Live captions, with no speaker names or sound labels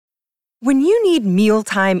When you need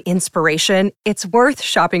mealtime inspiration, it's worth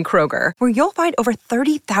shopping Kroger, where you'll find over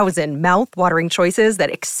 30,000 mouth-watering choices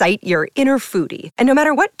that excite your inner foodie. And no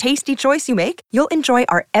matter what tasty choice you make, you'll enjoy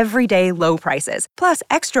our everyday low prices, plus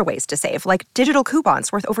extra ways to save, like digital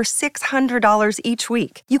coupons worth over $600 each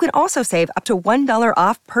week. You can also save up to $1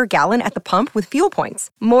 off per gallon at the pump with fuel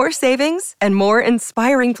points. More savings and more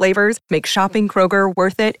inspiring flavors make shopping Kroger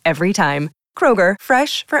worth it every time. Kroger,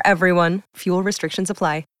 fresh for everyone. Fuel restrictions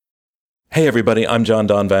apply. Hey everybody, I'm John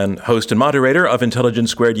Donvan, host and moderator of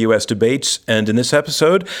Intelligence Squared US Debates, and in this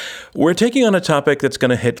episode, we're taking on a topic that's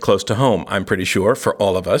going to hit close to home, I'm pretty sure, for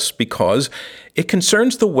all of us, because it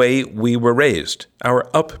concerns the way we were raised, our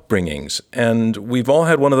upbringings, and we've all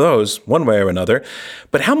had one of those, one way or another.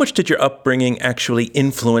 But how much did your upbringing actually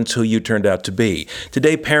influence who you turned out to be?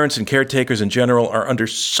 Today, parents and caretakers in general are under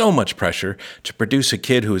so much pressure to produce a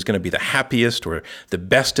kid who is going to be the happiest or the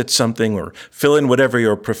best at something, or fill in whatever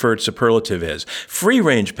your preferred superlative is.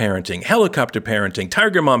 Free-range parenting, helicopter parenting,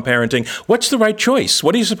 tiger mom parenting. What's the right choice?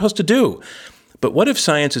 What are you supposed to do? But what if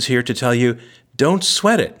science is here to tell you, don't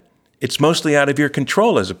sweat it? It's mostly out of your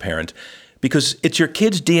control as a parent, because it's your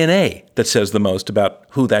kid's DNA that says the most about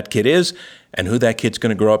who that kid is and who that kid's going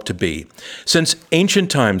to grow up to be. Since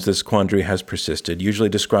ancient times, this quandary has persisted, usually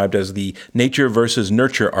described as the nature versus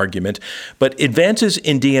nurture argument. But advances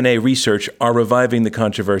in DNA research are reviving the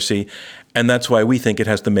controversy, and that's why we think it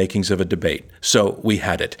has the makings of a debate. So we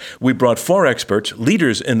had it. We brought 4 experts,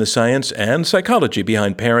 leaders in the science and psychology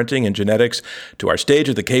behind parenting and genetics, to our stage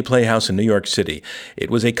at the Kaye Playhouse in New York City. It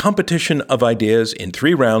was a competition of ideas in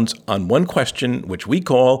 3 rounds on one question, which we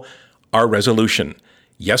call our resolution.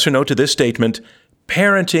 Yes or no to this statement: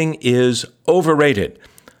 parenting is overrated.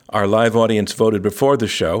 Our live audience voted before the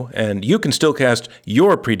show, and you can still cast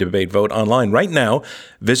your pre-debate vote online right now.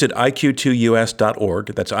 Visit iq2us.org.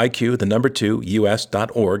 That's IQ, the number 2,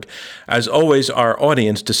 us.org. As always, our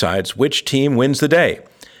audience decides which team wins the day.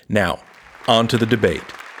 Now, on to the debate.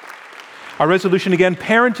 Our resolution again,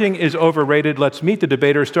 parenting is overrated. Let's meet the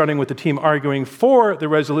debaters, starting with the team arguing for the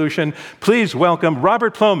resolution. Please welcome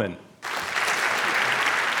Robert Plomin.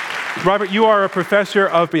 Robert, you are a professor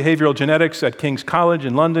of behavioral genetics at King's College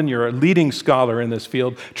in London. You're a leading scholar in this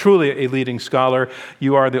field, truly a leading scholar.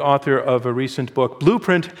 You are the author of a recent book,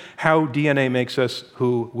 Blueprint: How DNA Makes Us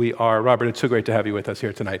Who We Are. Robert, it's so great to have you with us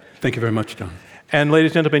here tonight. Thank you very much, John. And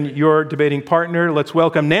ladies and gentlemen, your debating partner, let's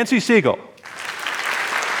welcome Nancy Segal.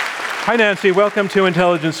 Hi, Nancy. Welcome to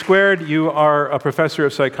Intelligence Squared. You are a professor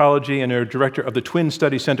of psychology and a director of the Twin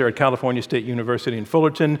Study Center at California State University in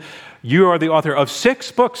Fullerton. You are the author of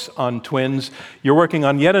 6 books on twins. You're working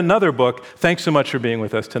on yet another book. Thanks so much for being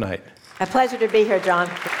with us tonight. A pleasure to be here, John.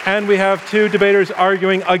 And we have 2 debaters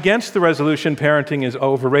arguing against the resolution, parenting is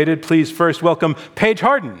overrated. Please first welcome Paige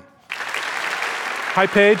Harden. Hi,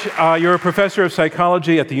 Paige. You're a professor of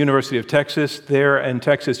psychology at the University of Texas. There in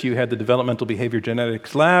Texas, you had the Developmental Behavior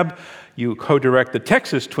Genetics Lab. You co-direct the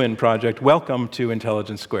Texas Twin Project. Welcome to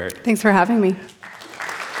Intelligence Squared. Thanks for having me.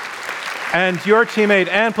 And your teammate,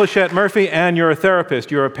 Ann Plachette Murphy, and you're a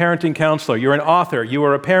therapist. You're a parenting counselor. You're an author. You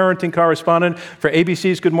were a parenting correspondent for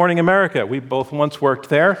ABC's Good Morning America. We both once worked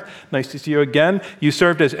there. Nice to see you again. You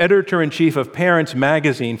served as editor-in-chief of Parents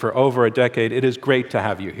Magazine for over a decade. It is great to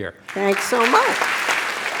have you here. Thanks so much.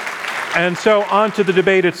 And so on to the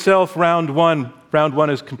debate itself, round one. Round one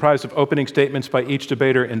is comprised of opening statements by each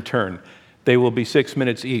debater in turn. They will be 6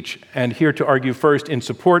 minutes each. And here to argue first in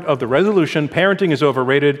support of the resolution, parenting is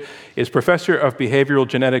overrated, is Professor of Behavioral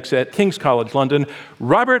Genetics at King's College London,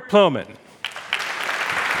 Robert Plomin.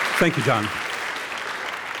 Thank you, John.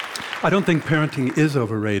 I don't think parenting is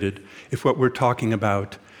overrated if what we're talking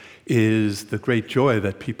about is the great joy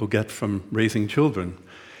that people get from raising children.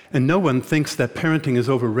 And no one thinks that parenting is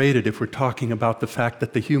overrated if we're talking about the fact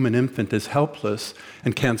that the human infant is helpless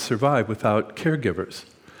and can't survive without caregivers.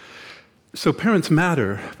 So parents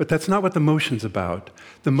matter, but that's not what the motion's about.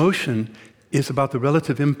 The motion is about the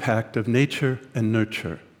relative impact of nature and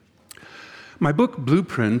nurture. My book,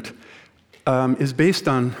 Blueprint, is based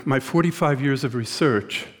on my 45 years of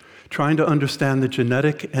research trying to understand the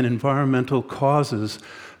genetic and environmental causes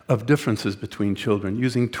of differences between children,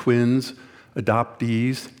 using twins,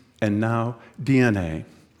 adoptees, and now DNA.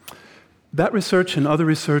 That research and other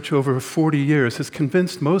research over 40 years has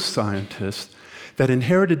convinced most scientists that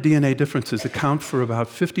inherited DNA differences account for about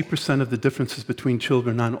 50% of the differences between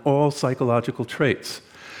children on all psychological traits: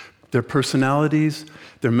 their personalities,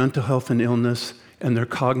 their mental health and illness, and their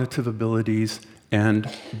cognitive abilities and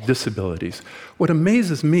disabilities. What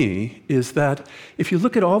amazes me is that if you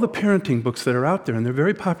look at all the parenting books that are out there, and they're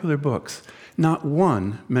very popular books, not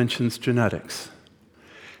one mentions genetics.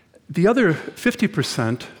 The other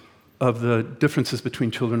 50% of the differences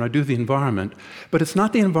between children are due to the environment, but it's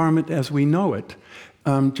not the environment as we know it.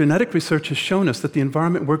 Genetic research has shown us that the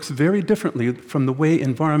environment works very differently from the way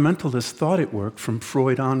environmentalists thought it worked from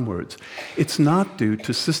Freud onwards. It's not due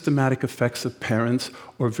to systematic effects of parents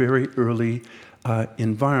or very early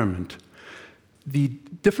environment. The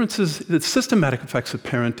systematic effects of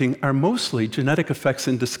parenting are mostly genetic effects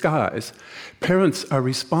in disguise. Parents are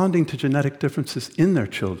responding to genetic differences in their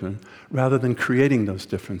children rather than creating those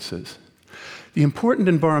differences. The important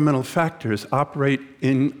environmental factors operate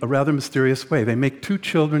in a rather mysterious way. They make two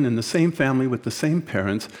children in the same family with the same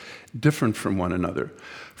parents different from one another.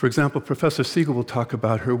 For example, Professor Siegel will talk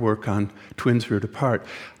about her work on twins reared apart.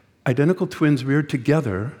 Identical twins reared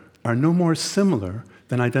together are no more similar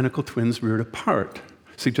than identical twins reared apart,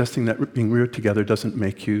 suggesting that being reared together doesn't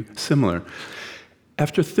make you similar.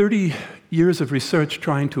 After 30 years of research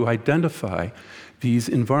trying to identify these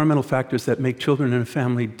environmental factors that make children in a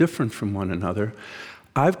family different from one another,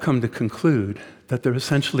 I've come to conclude that they're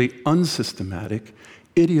essentially unsystematic,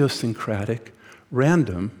 idiosyncratic,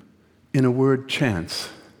 random, in a word, chance.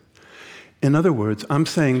 In other words, I'm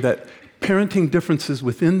saying that parenting differences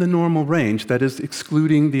within the normal range, that is,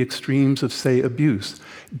 excluding the extremes of, say, abuse,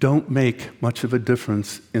 don't make much of a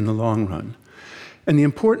difference in the long run. And the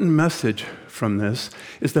important message from this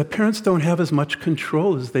is that parents don't have as much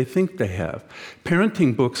control as they think they have.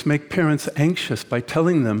 Parenting books make parents anxious by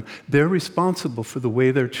telling them they're responsible for the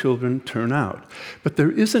way their children turn out. But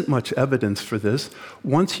there isn't much evidence for this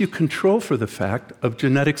once you control for the fact of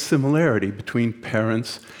genetic similarity between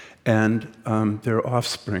parents and their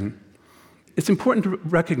offspring. It's important to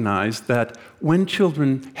recognize that when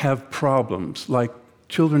children have problems, like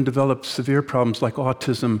children develop severe problems like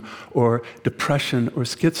autism or depression or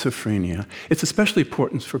schizophrenia, it's especially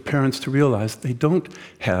important for parents to realize they don't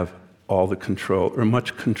have all the control or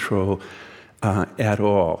much control at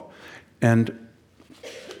all. And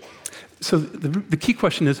so the key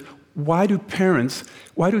question is, why do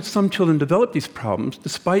some children develop these problems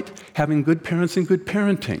despite having good parents and good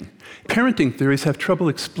parenting? Parenting theories have trouble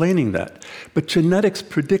explaining that, but genetics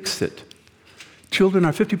predicts it. Children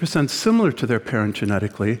are 50% similar to their parent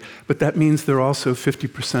genetically, but that means they're also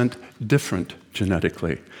 50% different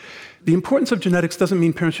genetically. The importance of genetics doesn't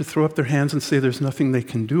mean parents should throw up their hands and say there's nothing they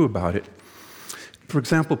can do about it. For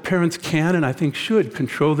example, parents can, and I think should,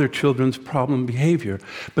 control their children's problem behavior,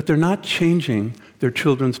 but they're not changing their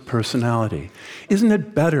children's personality. Isn't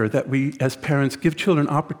it better that we, as parents, give children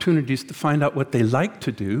opportunities to find out what they like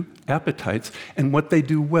to do, appetites, and what they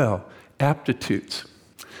do well, aptitudes?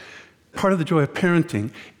 Part of the joy of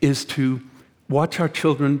parenting is to watch our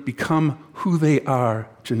children become who they are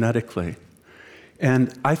genetically.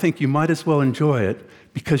 And I think you might as well enjoy it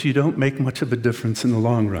because you don't make much of a difference in the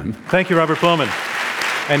long run. Thank you, Robert Plomin.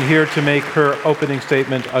 And here to make her opening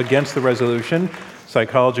statement against the resolution,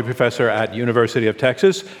 psychology professor at University of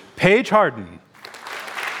Texas, Paige Harden.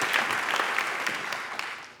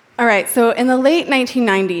 All right, so in the late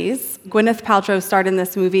 1990s, Gwyneth Paltrow starred in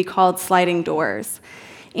this movie called Sliding Doors.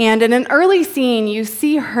 And in an early scene, you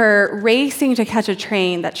see her racing to catch a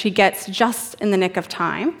train that she gets just in the nick of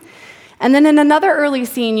time. And then in another early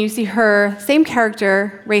scene, you see her, same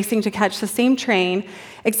character, racing to catch the same train,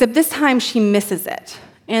 except this time she misses it.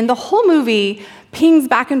 And the whole movie pings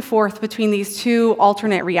back and forth between these two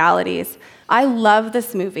alternate realities. I love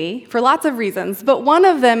this movie for lots of reasons, but one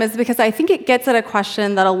of them is because I think it gets at a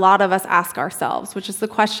question that a lot of us ask ourselves, which is the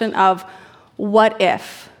question of, what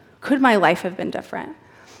if? Could my life have been different?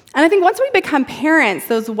 And I think once we become parents,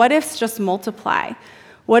 those what ifs just multiply.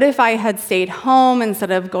 What if I had stayed home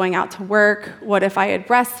instead of going out to work? What if I had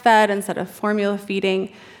breastfed instead of formula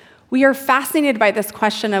feeding? We are fascinated by this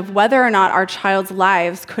question of whether or not our child's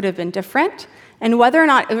lives could have been different, and whether or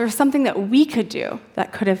not there was something that we could do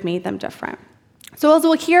that could have made them different. So as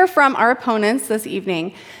we'll hear from our opponents this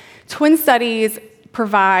evening, twin studies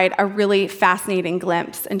provide a really fascinating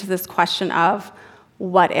glimpse into this question of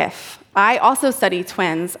what if. I also study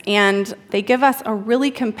twins, and they give us a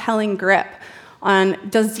really compelling grip on,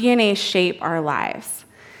 does DNA shape our lives?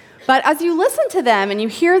 But as you listen to them and you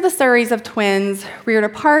hear the stories of twins reared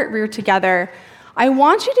apart, reared together, I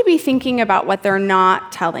want you to be thinking about what they're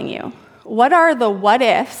not telling you. What are the what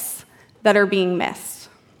ifs that are being missed?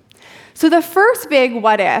 So the first big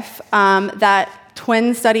what if that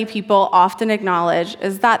twin study people often acknowledge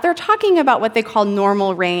is that they're talking about what they call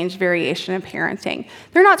normal range variation in parenting.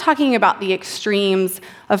 They're not talking about the extremes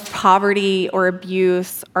of poverty or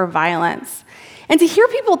abuse or violence. And to hear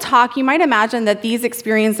people talk, you might imagine that these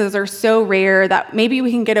experiences are so rare that maybe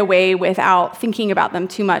we can get away without thinking about them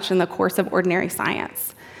too much in the course of ordinary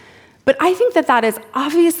science. But I think that that is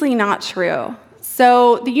obviously not true.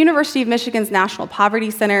 So the University of Michigan's National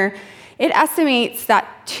Poverty Center, it estimates that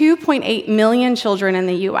 2.8 million children in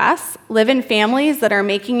the US live in families that are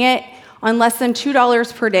making it on less than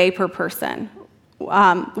 $2 per day per person,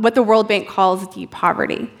 what the World Bank calls deep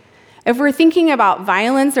poverty. If we're thinking about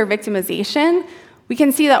violence or victimization, we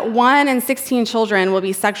can see that 1 in 16 children will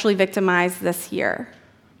be sexually victimized this year.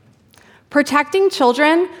 Protecting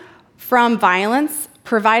children from violence,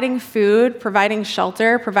 providing food, providing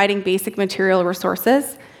shelter, providing basic material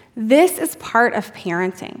resources, this is part of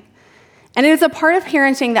parenting. And it is a part of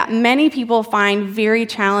parenting that many people find very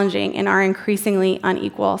challenging in our increasingly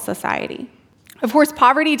unequal society. Of course,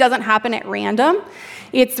 poverty doesn't happen at random.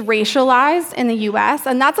 It's racialized in the US,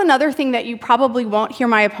 and that's another thing that you probably won't hear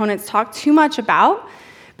my opponents talk too much about,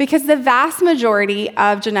 because the vast majority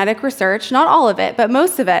of genetic research, not all of it, but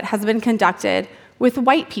most of it, has been conducted with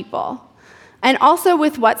white people, and also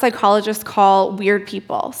with what psychologists call weird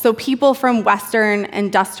people, so people from Western,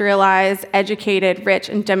 industrialized, educated, rich,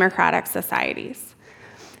 and democratic societies.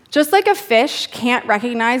 Just like a fish can't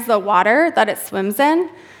recognize the water that it swims in,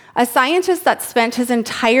 a scientist that spent his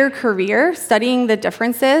entire career studying the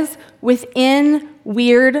differences within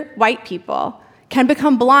weird white people can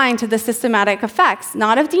become blind to the systematic effects,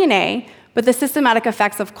 not of DNA, but the systematic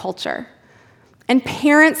effects of culture. And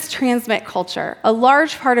parents transmit culture. A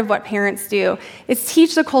large part of what parents do is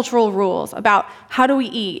teach the cultural rules about how do we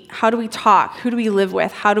eat, how do we talk, who do we live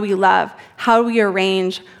with, how do we love, how do we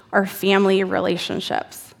arrange our family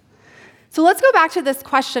relationships. So let's go back to this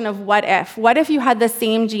question of what if. What if you had the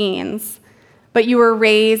same genes, but you were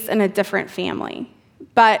raised in a different family?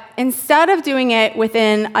 But instead of doing it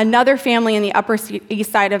within another family in the Upper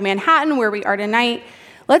East Side of Manhattan, where we are tonight,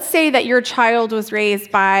 let's say that your child was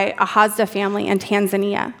raised by a Hadza family in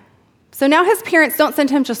Tanzania. So now his parents don't send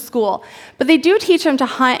him to school, but they do teach him to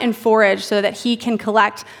hunt and forage so that he can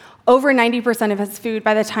collect over 90% of his food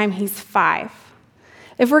by the time he's 5.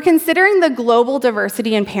 If we're considering the global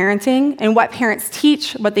diversity in parenting and what parents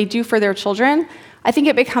teach, what they do for their children, I think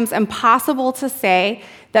it becomes impossible to say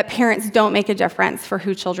that parents don't make a difference for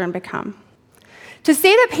who children become. To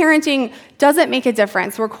say that parenting doesn't make a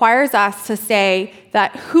difference requires us to say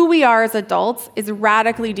that who we are as adults is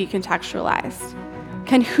radically decontextualized.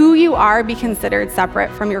 Can who you are be considered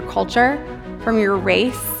separate from your culture, from your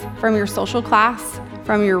race, from your social class,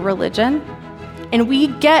 from your religion? And we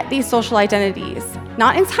get these social identities,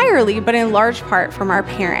 not entirely, but in large part from our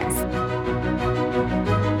parents.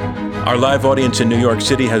 Our live audience in New York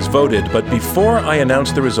City has voted, but before I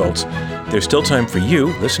announce the results, there's still time for you,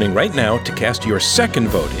 listening right now, to cast your second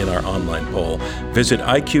vote in our online poll. Visit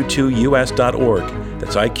iq2us.org.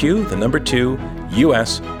 That's IQ, the number 2,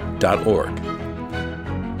 us.org.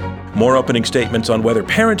 More opening statements on whether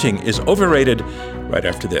parenting is overrated right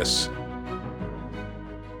after this.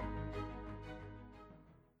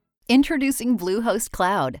 Introducing Bluehost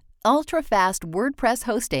Cloud, ultra-fast WordPress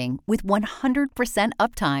hosting with 100%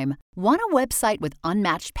 uptime. Want a website with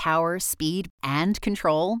unmatched power, speed, and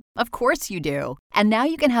control? Of course you do. And now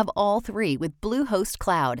you can have all three with Bluehost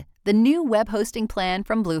Cloud, the new web hosting plan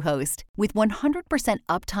from Bluehost. With 100%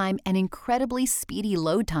 uptime and incredibly speedy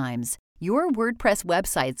load times, your WordPress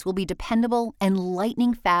websites will be dependable and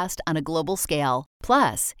lightning fast on a global scale.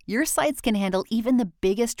 Plus, your sites can handle even the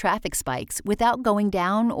biggest traffic spikes without going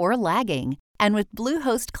down or lagging. And with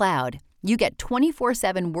Bluehost Cloud, you get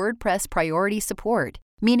 24/7 WordPress priority support,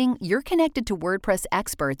 meaning you're connected to WordPress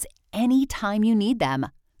experts anytime you need them.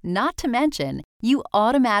 Not to mention, you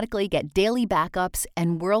automatically get daily backups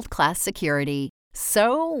and world-class security.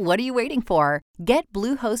 So, what are you waiting for? Get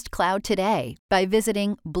Bluehost Cloud today by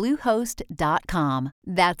visiting Bluehost.com.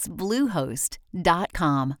 That's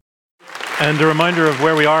Bluehost.com. And a reminder of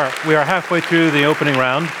where we are. We are halfway through the opening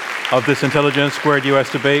round of this Intelligence Squared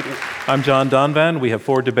US debate. I'm John Donvan. We have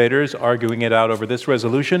 4 debaters arguing it out over this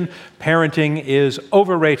resolution: parenting is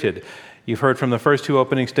overrated. You've heard from the first 2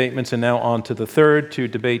 opening statements, and now on to the third to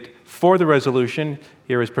debate for the resolution.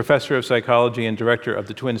 Here is Professor of Psychology and Director of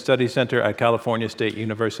the Twin Studies Center at California State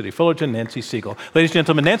University, Fullerton, Nancy Siegel. Ladies and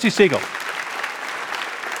gentlemen, Nancy Siegel.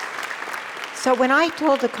 So when I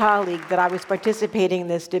told a colleague that I was participating in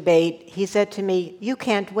this debate, he said to me, "You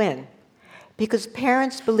can't win," because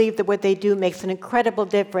parents believe that what they do makes an incredible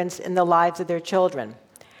difference in the lives of their children.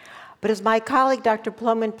 But as my colleague Dr.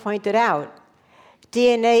 Plomin pointed out,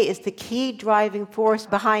 DNA is the key driving force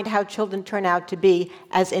behind how children turn out to be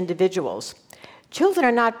as individuals. Children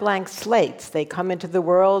are not blank slates. They come into the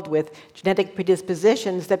world with genetic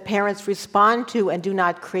predispositions that parents respond to and do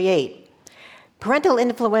not create. Parental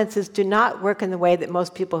influences do not work in the way that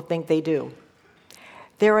most people think they do.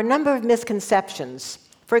 There are a number of misconceptions.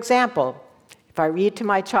 For example, If I read to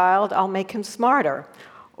my child, I'll make him smarter.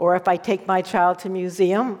 Or if I take my child to a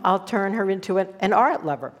museum, I'll turn her into an art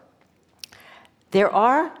lover. There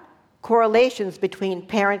are correlations between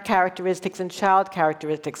parent characteristics and child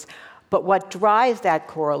characteristics, but what drives that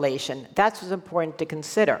correlation, that's what's important to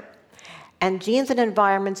consider. And genes and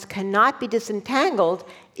environments cannot be disentangled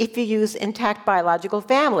if you use intact biological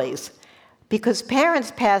families, because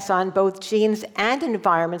parents pass on both genes and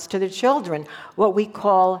environments to their children, what we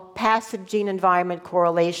call passive gene-environment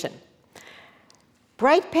correlation.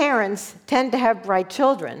 Bright parents tend to have bright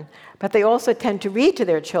children, but they also tend to read to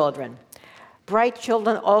their children. Bright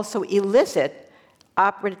children also elicit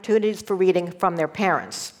opportunities for reading from their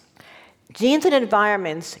parents. Genes and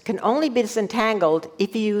environments can only be disentangled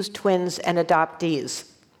if you use twins and adoptees.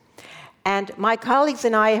 And my colleagues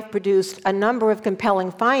and I have produced a number of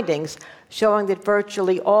compelling findings showing that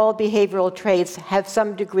virtually all behavioral traits have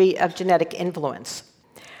some degree of genetic influence.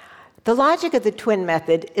 The logic of the twin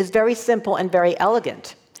method is very simple and very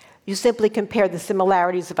elegant. You simply compare the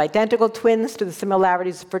similarities of identical twins to the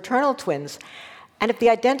similarities of fraternal twins. And if the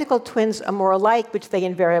identical twins are more alike, which they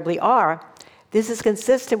invariably are, this is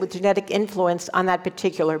consistent with genetic influence on that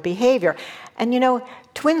particular behavior. And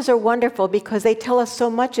twins are wonderful because they tell us so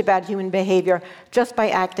much about human behavior just by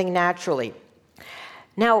acting naturally.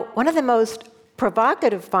 Now, one of the most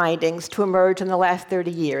provocative findings to emerge in the last 30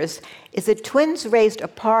 years is that twins raised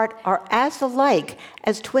apart are as alike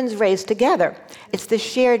as twins raised together. It's the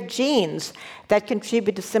shared genes that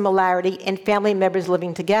contribute to similarity in family members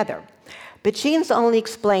living together. But genes only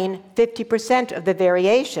explain 50% of the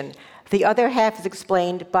variation. The other half is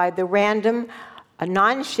explained by the random,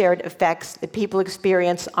 non-shared effects that people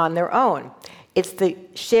experience on their own. It's the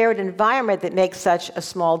shared environment that makes such a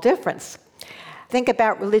small difference. Think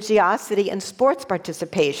about religiosity and sports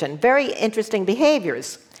participation, very interesting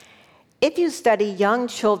behaviors. If you study young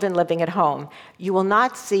children living at home, you will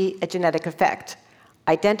not see a genetic effect.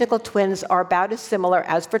 Identical twins are about as similar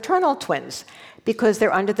as fraternal twins because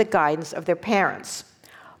they're under the guidance of their parents.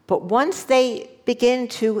 But once they begin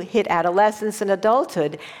to hit adolescence and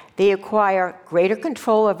adulthood, they acquire greater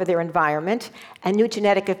control over their environment and new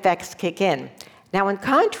genetic effects kick in. Now, in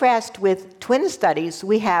contrast with twin studies,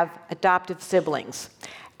 we have adoptive siblings.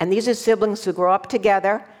 And these are siblings who grow up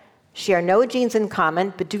together, share no genes in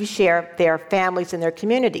common, but do share their families and their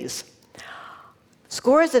communities.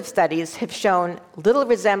 Scores of studies have shown little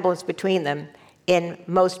resemblance between them in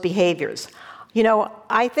most behaviors.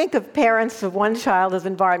 I think of parents of one child as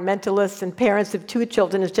environmentalists and parents of two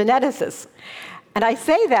children as geneticists. And I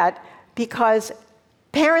say that because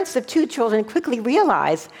parents of two children quickly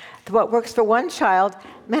realize that what works for one child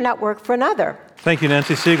may not work for another. Thank you,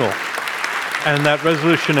 Nancy Siegel. And that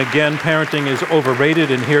resolution, again, parenting is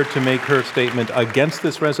overrated, and here to make her statement against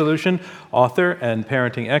this resolution, author and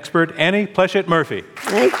parenting expert, Annie Pleshette-Murphy.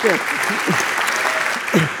 Thank you.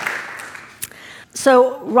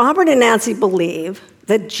 So Robert and Nancy believe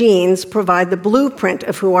that genes provide the blueprint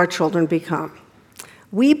of who our children become.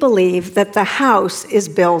 We believe that the house is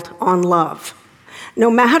built on love. No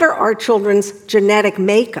matter our children's genetic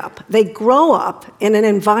makeup, they grow up in an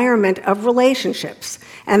environment of relationships,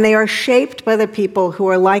 and they are shaped by the people who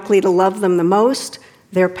are likely to love them the most,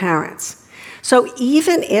 their parents. So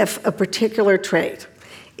even if a particular trait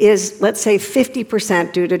is, let's say,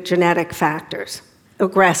 50% due to genetic factors,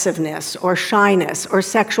 aggressiveness or shyness or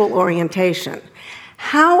sexual orientation,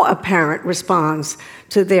 how a parent responds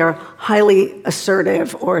to their highly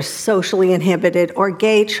assertive or socially inhibited or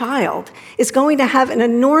gay child is going to have an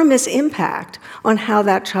enormous impact on how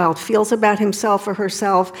that child feels about himself or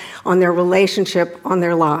herself, on their relationship, on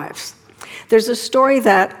their lives. There's a story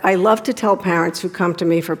that I love to tell parents who come to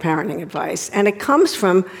me for parenting advice, and it comes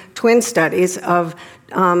from twin studies of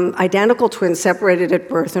identical twins separated at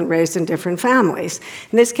birth and raised in different families.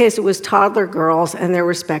 In this case, it was toddler girls and their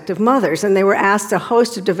respective mothers, and they were asked a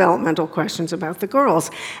host of developmental questions about the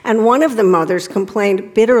girls. And one of the mothers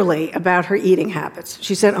complained bitterly about her eating habits.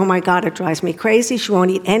 She said, "Oh my God, it drives me crazy. She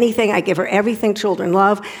won't eat anything. I give her everything children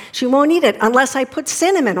love. She won't eat it unless I put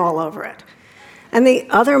cinnamon all over it." And the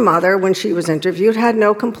other mother, when she was interviewed, had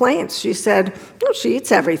no complaints. She said, "No, she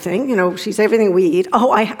eats everything. She's everything we eat.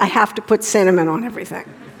 Oh, I have to put cinnamon on everything."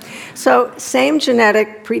 So same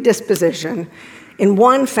genetic predisposition in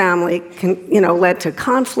one family led to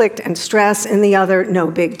conflict and stress, in the other, no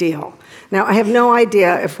big deal. Now, I have no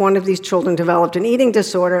idea if one of these children developed an eating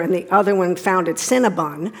disorder and the other one found it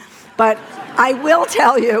Cinnabon, but I will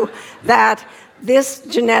tell you that this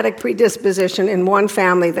genetic predisposition in one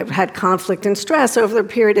family that had conflict and stress over a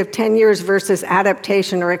period of 10 years versus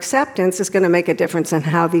adaptation or acceptance is going to make a difference in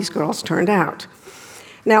how these girls turned out.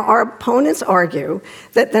 Now, our opponents argue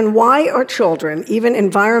that then why are children, even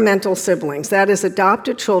environmental siblings, that is,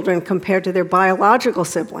 adopted children compared to their biological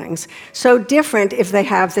siblings, so different if they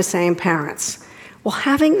have the same parents? Well,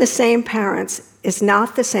 having the same parents is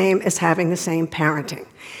not the same as having the same parenting.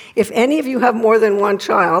 If any of you have more than one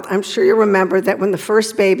child, I'm sure you remember that when the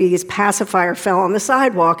first baby's pacifier fell on the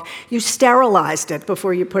sidewalk, you sterilized it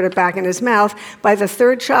before you put it back in his mouth. By the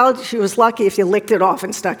third child, she was lucky if you licked it off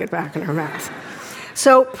and stuck it back in her mouth.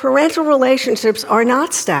 So parental relationships are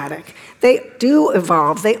not static. They do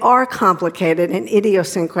evolve. They are complicated and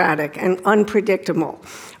idiosyncratic and unpredictable.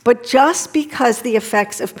 But just because the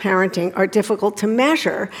effects of parenting are difficult to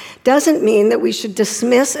measure doesn't mean that we should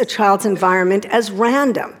dismiss a child's environment as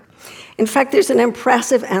random. In fact, there's an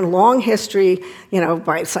impressive and long history,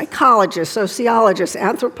 by psychologists, sociologists,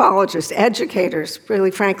 anthropologists, educators,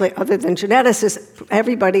 really frankly, other than geneticists,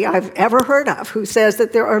 everybody I've ever heard of, who says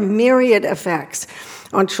that there are myriad effects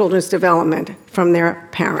on children's development from their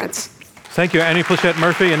parents. Thank you, Annie Pleshette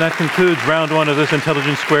Murphy, and that concludes round one of this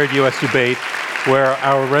Intelligence Squared U.S. debate, where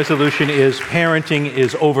our resolution is parenting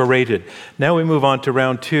is overrated. Now we move on to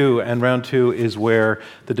round two, and round two is where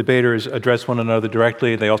the debaters address one another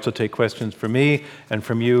directly. They also take questions from me and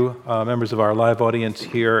from you, members of our live audience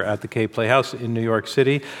here at the Kaye Playhouse in New York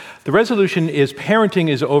City. The resolution is parenting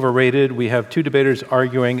is overrated. We have two debaters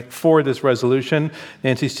arguing for this resolution,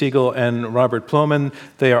 Nancy Segal and Robert Plomin.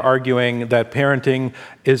 They are arguing that parenting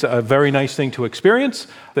is a very nice thing to experience.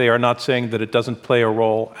 They are not saying that it doesn't play a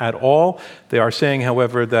role at all. They are saying,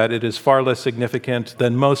 however, that it is far less significant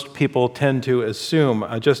than most people tend to assume.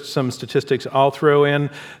 Just some statistics I'll throw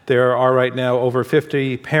in. There are right now over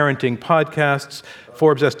 50 parenting podcasts.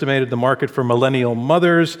 Forbes estimated the market for millennial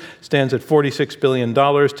mothers stands at $46 billion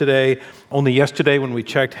today. Only yesterday, when we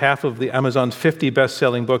checked, half of the Amazon's 50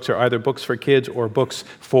 best-selling books are either books for kids or books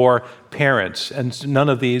for parents. And none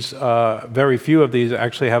of these, very few of these,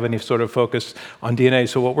 actually have any sort of focus on DNA.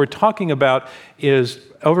 So what we're talking about is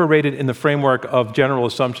overrated in the framework of general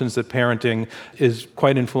assumptions that parenting is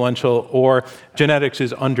quite influential or genetics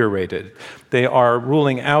is underrated. They are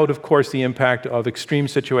ruling out, of course, the impact of extreme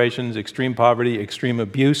situations, extreme poverty, extreme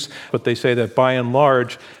abuse, but they say that by and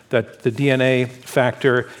large, that the DNA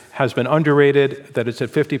factor has been underrated, that it's at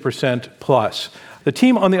 50% plus. The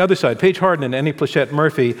team on the other side, Paige Harden and Annie Pleshette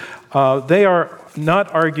Murphy, they are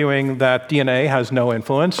not arguing that DNA has no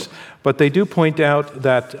influence, but they do point out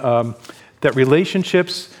that that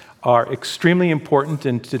relationships are extremely important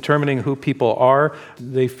in determining who people are.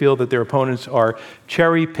 They feel that their opponents are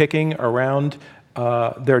cherry-picking around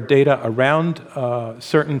their data around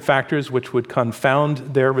certain factors which would confound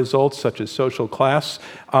their results, such as social class.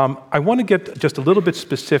 I want to get just a little bit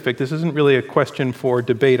specific. This isn't really a question for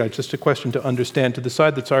debate, it's just a question to understand. To the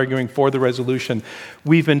side that's arguing for the resolution,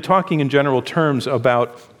 we've been talking in general terms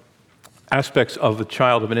about aspects of the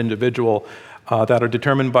child, of an individual, that are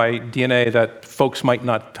determined by DNA that folks might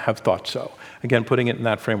not have thought so. Again, putting it in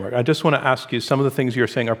that framework. I just want to ask you, some of the things you're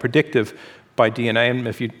saying are predictive by DNA, and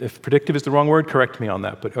if predictive is the wrong word, correct me on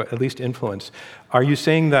that, but at least influence. Are you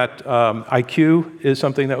saying that IQ is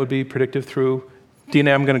something that would be predictive through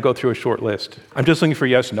DNA? I'm going to go through a short list. I'm just looking for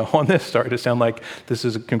yes, no on this. Sorry to sound like this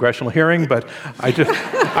is a congressional hearing, but I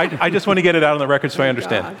just want to get it out on the record so I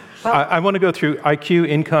understand. I want to go through IQ,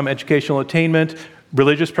 income, educational attainment,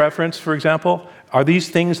 religious preference, for example. Are these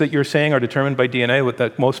things that you're saying are determined by DNA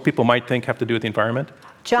that most people might think have to do with the environment?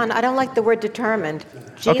 John, I don't like the word determined.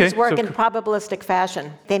 Genes work in probabilistic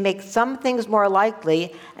fashion. They make some things more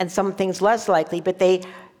likely and some things less likely, but they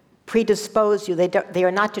predispose you. They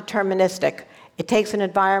are not deterministic. It takes an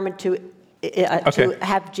environment to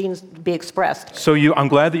have genes be expressed. So I'm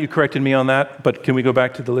glad that you corrected me on that, but can we go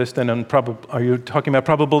back to the list then? Are you talking about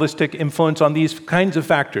probabilistic influence on these kinds of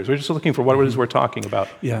factors? We're just looking for what it is we're talking about.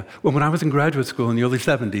 Yeah. Well, when I was in graduate school in the early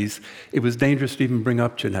 70s, it was dangerous to even bring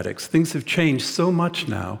up genetics. Things have changed so much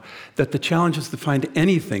now that the challenge is to find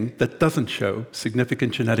anything that doesn't show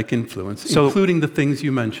significant genetic influence, including the things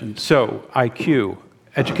you mentioned. So IQ,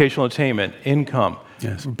 educational attainment, income,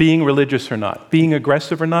 yes. Being religious or not, being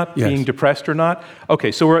aggressive or not, yes. Being depressed or not.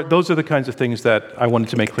 Okay, so those are the kinds of things that I wanted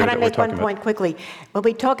to make clear that we're talking about. Can I make one point quickly? When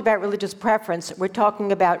we talk about religious preference, we're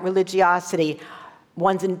talking about religiosity,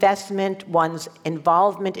 one's investment, one's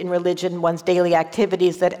involvement in religion, one's daily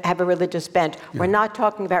activities that have a religious bent. Yeah. We're not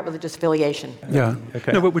talking about religious affiliation. Yeah.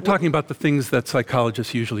 Okay. No, but we're talking about the things that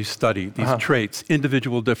psychologists usually study, these traits,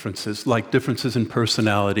 individual differences, like differences in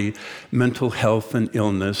personality, mental health and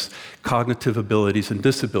illness, cognitive abilities and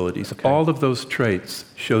disabilities. Okay. All of those traits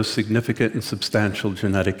shows significant and substantial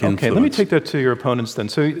genetic influence. Okay, let me take that to your opponents then.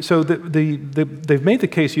 So they've made the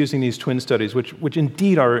case using these twin studies, which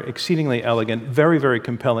indeed are exceedingly elegant, very, very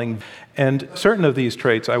compelling. And certain of these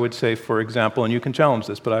traits, I would say, for example, and you can challenge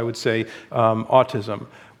this, but I would say autism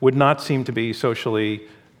would not seem to be socially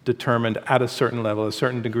determined at a certain level. A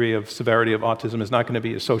certain degree of severity of autism is not going to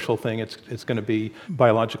be a social thing. It's going to be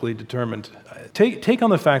biologically determined. Take on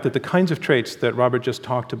the fact that the kinds of traits that Robert just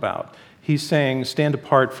talked about, he's saying stand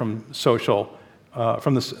apart from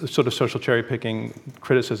from the sort of social cherry-picking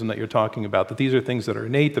criticism that you're talking about, that these are things that are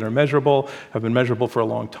innate, that are measurable, have been measurable for a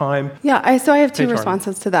long time. Yeah, so I have two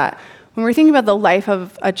responses to that. When we're thinking about the life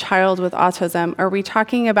of a child with autism, are we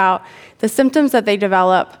talking about the symptoms that they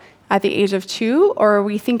develop at the age of 2, or are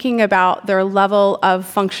we thinking about their level of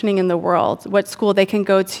functioning in the world, what school they can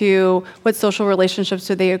go to, what social relationships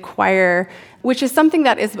do they acquire, which is something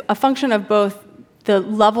that is a function of both the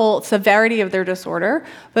level, severity of their disorder,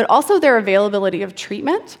 but also their availability of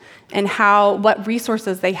treatment and what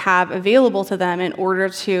resources they have available to them in order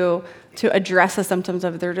to address the symptoms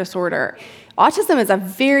of their disorder. Autism is a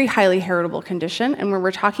very highly heritable condition, and when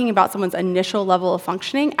we're talking about someone's initial level of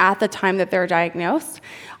functioning at the time that they're diagnosed,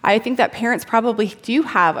 I think that parents probably do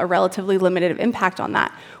have a relatively limited impact on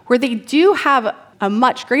that. Where they do have a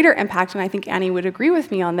much greater impact, and I think Annie would agree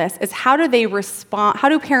with me on this, is how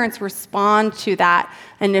do parents respond to that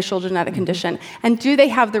initial genetic condition? And do they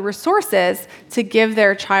have the resources to give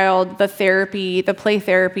their child the therapy, the play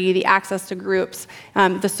therapy, the access to groups,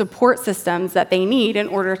 the support systems that they need in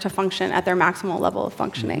order to function at their maximal level of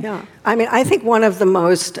functioning? Yeah. I mean, I think one of the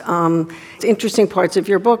most interesting parts of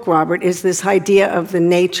your book, Robert, is this idea of the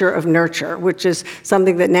nature of nurture, which is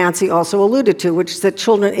something that Nancy also alluded to, which is that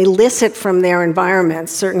children elicit from their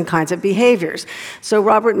environments certain kinds of behaviors. So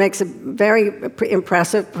Robert makes a very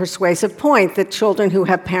impressive, persuasive point that children who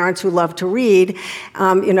have parents who love to read,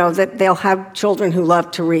 that they'll have children who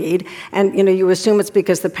love to read, and you assume it's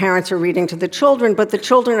because the parents are reading to the children, but the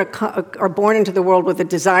children are born into the world with a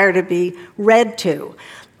desire to be read to.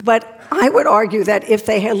 But I would argue that if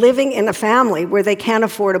they are living in a family where they can't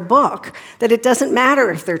afford a book, that it doesn't matter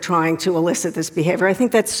if they're trying to elicit this behavior. I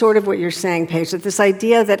think that's sort of what you're saying, Paige, that this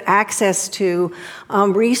idea that access to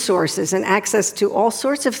resources and access to all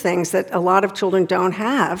sorts of things that a lot of children don't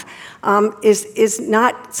have is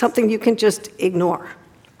not something you can just ignore.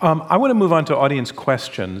 I want to move on to audience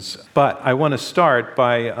questions, but I want to start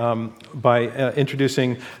by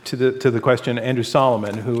introducing to the question Andrew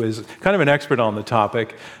Solomon, who is kind of an expert on the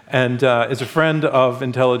topic and is a friend of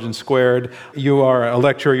Intelligence Squared. You are a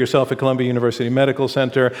lecturer yourself at Columbia University Medical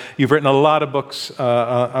Center. You've written a lot of books,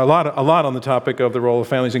 a lot on the topic of the role of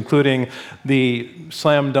families, including the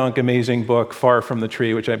slam dunk amazing book Far From the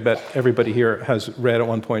Tree, which I bet everybody here has read at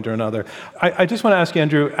one point or another. I just want to ask you,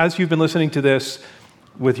 Andrew, as you've been listening to this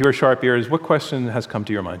with your sharp ears, what question has come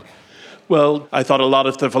to your mind? Well, I thought a lot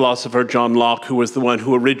of the philosopher John Locke, who was the one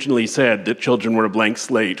who originally said that children were a blank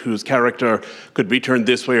slate, whose character could be turned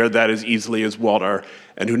this way or that as easily as water,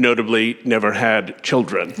 and who notably never had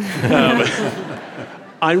children.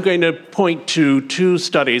 I'm going to point to 2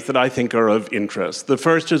 studies that I think are of interest. The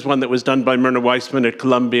first is one that was done by Myrna Weissman at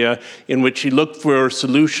Columbia, in which she looked for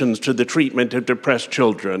solutions to the treatment of depressed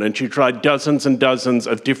children. And she tried dozens and dozens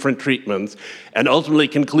of different treatments and ultimately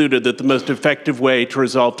concluded that the most effective way to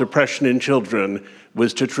resolve depression in children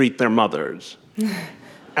was to treat their mothers.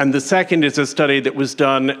 And the second is a study that was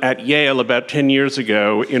done at Yale about 10 years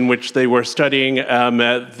ago, in which they were studying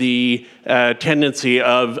the tendency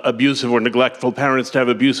of abusive or neglectful parents to have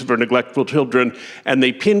abusive or neglectful children, and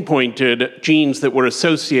they pinpointed genes that were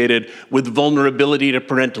associated with vulnerability to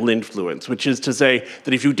parental influence, which is to say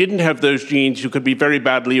that if you didn't have those genes, you could be very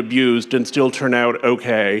badly abused and still turn out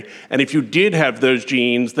okay. And if you did have those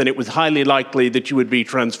genes, then it was highly likely that you would be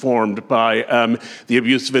transformed by the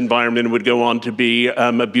abusive environment and would go on to be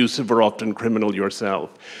abusive or often criminal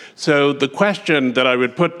yourself. So the question that I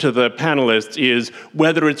would put to the panelists is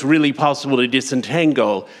whether it's really possible to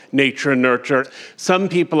disentangle nature and nurture. Some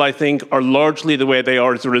people, I think, are largely the way they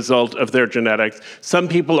are as a result of their genetics. Some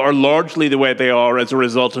people are largely the way they are as a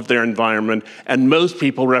result of their environment. And most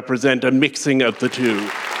people represent a mixing of the two.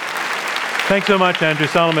 Thanks so much, Andrew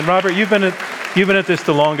Solomon. Robert, you've been at this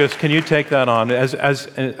the longest. Can you take that on?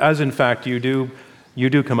 As in fact, you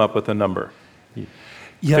do come up with a number.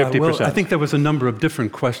 Yeah, 50%. well, I think there was a number of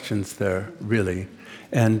different questions there, really.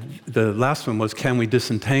 And the last one was, can we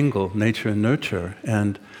disentangle nature and nurture?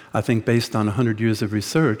 And I think based on 100 years of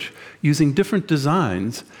research, using different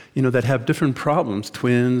designs, that have different problems,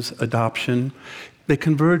 twins, adoption, they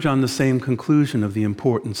converge on the same conclusion of the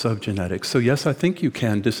importance of genetics. So yes, I think you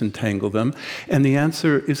can disentangle them. And the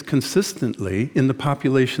answer is consistently, in the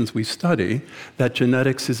populations we study, that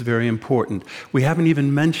genetics is very important. We haven't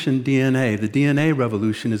even mentioned DNA. The DNA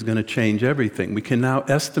revolution is going to change everything. We can now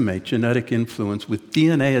estimate genetic influence with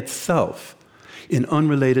DNA itself in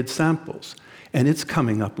unrelated samples. And it's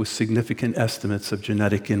coming up with significant estimates of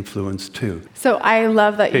genetic influence, too. So I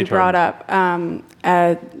love that you brought up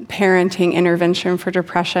a parenting intervention for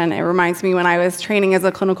depression. It reminds me when I was training as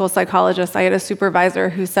a clinical psychologist, I had a supervisor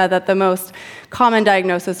who said that the most common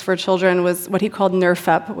diagnosis for children was what he called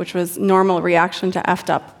NRFEP, which was normal reaction to effed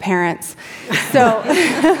up parents. So...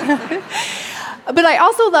 But I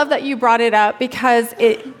also love that you brought it up because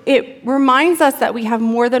it reminds us that we have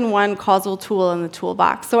more than one causal tool in the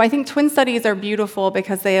toolbox. So I think twin studies are beautiful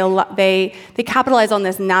because they capitalize on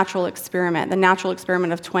this natural experiment, the natural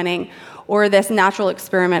experiment of twinning, or this natural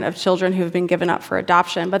experiment of children who have been given up for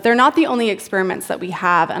adoption. But they're not the only experiments that we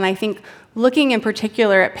have. And I think looking in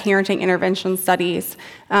particular at parenting intervention studies,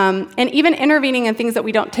 and even intervening in things that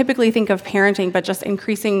we don't typically think of parenting, but just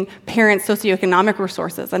increasing parents' socioeconomic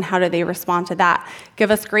resources and how do they respond to that, give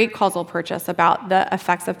us great causal purchase about the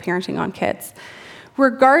effects of parenting on kids.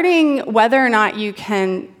 Regarding whether or not you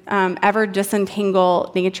can ever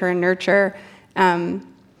disentangle nature and nurture,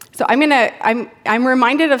 so I'm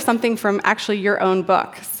reminded of something from actually your own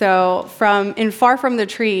book. So in Far From the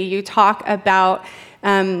Tree, you talk about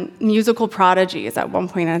musical prodigies at one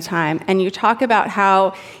point in time, and you talk about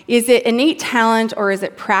how is it innate talent or is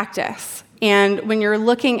it practice? And when you're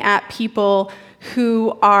looking at people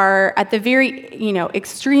who are at the very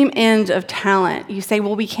extreme end of talent, you say,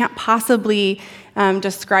 well, we can't possibly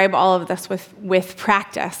describe all of this with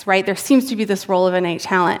practice, right? There seems to be this role of innate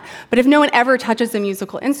talent. But if no one ever touches a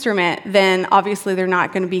musical instrument, then obviously they're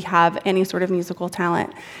not going to have any sort of musical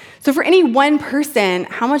talent. So for any one person,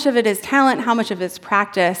 how much of it is talent, how much of it is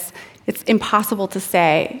practice, it's impossible to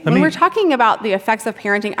say. When we're talking about the effects of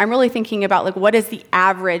parenting, I'm really thinking about what is the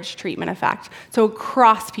average treatment effect? So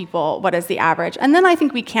across people, what is the average? And then I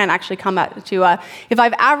think we can actually come up to if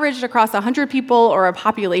I've averaged across 100 people or a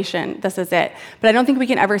population, this is it. But I don't think we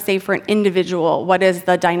can ever say for an individual what is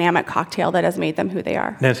the dynamic cocktail that has made them who they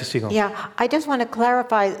are. Nancy Siegel. Yeah, I just want to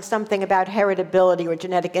clarify something about heritability or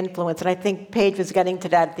genetic influence, and I think Paige was getting to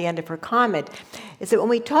that at the end of her comment, is that when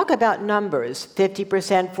we talk about numbers,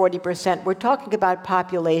 50%, 40%, we're talking about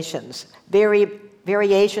populations,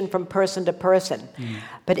 variation from person to person.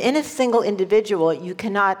 But in a single individual, you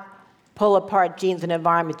cannot pull apart genes and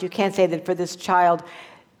environment. You can't say that for this child,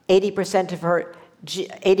 80%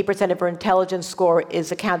 of her intelligence score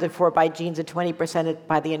is accounted for by genes and 20%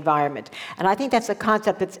 by the environment. And I think that's a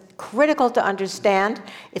concept that's critical to understand.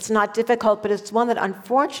 It's not difficult, but it's one that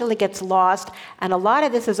unfortunately gets lost. And a lot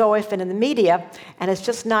of this has always been in the media, and it's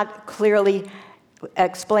just not clearly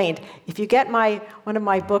explained. If you get one of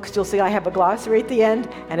my books, you'll see I have a glossary at the end,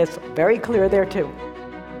 and it's very clear there too.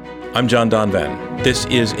 I'm John Donvan. This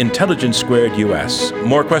is Intelligence Squared US.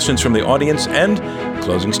 More questions from the audience and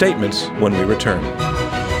closing statements when we return.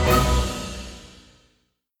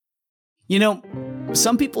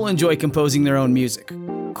 Some people enjoy composing their own music,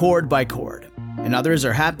 chord by chord, and others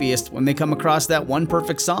are happiest when they come across that one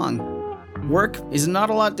perfect song. Work is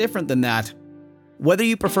not a lot different than that. Whether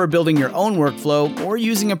you prefer building your own workflow or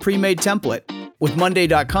using a pre-made template, with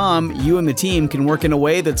Monday.com, you and the team can work in a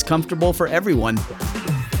way that's comfortable for everyone.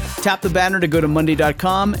 Tap the banner to go to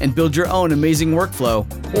Monday.com and build your own amazing workflow,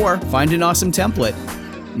 or find an awesome template.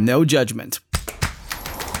 No judgment.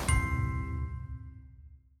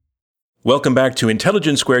 Welcome back to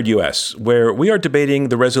Intelligence Squared US, where we are debating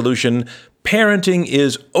the resolution, Parenting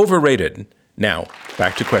is Overrated. Now,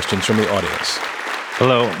 back to questions from the audience.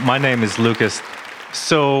 Hello, my name is Lucas.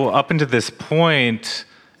 So up until this point,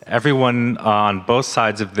 everyone on both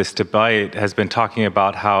sides of this debate has been talking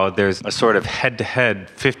about how there's a sort of head-to-head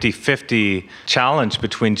 50-50 challenge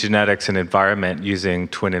between genetics and environment using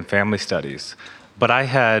twin and family studies. But I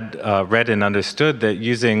had read and understood that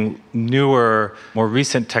using newer, more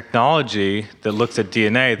recent technology that looks at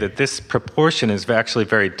DNA, that this proportion is actually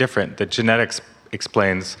very different, that genetics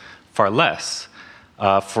explains far less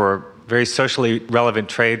for very socially relevant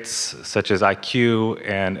traits such as IQ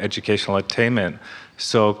and educational attainment.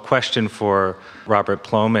 So question for Robert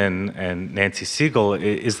Plomin and Nancy Siegel,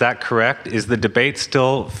 is that correct? Is the debate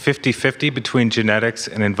still 50-50 between genetics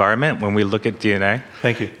and environment when we look at DNA?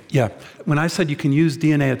 Thank you. Yeah. When I said you can use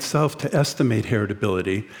DNA itself to estimate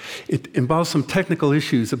heritability, it involves some technical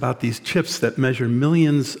issues about these chips that measure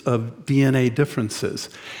millions of DNA differences.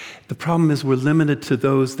 The problem is we're limited to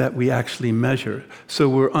those that we actually measure. So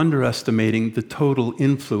we're underestimating the total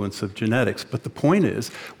influence of genetics. But the point is,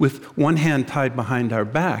 with one hand tied behind our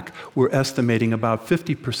back, we're estimating about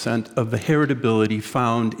 50% of the heritability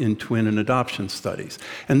found in twin and adoption studies.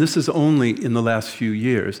 And this is only in the last few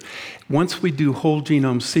years. Once we do whole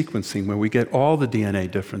genome sequencing, where we get all the DNA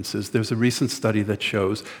differences, there's a recent study that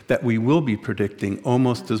shows that we will be predicting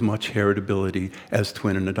almost as much heritability as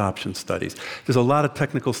twin and adoption studies. There's a lot of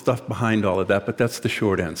technical stuff behind all of that, but that's the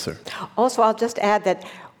short answer. Also, I'll just add that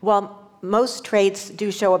while most traits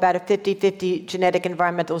do show about a 50-50 genetic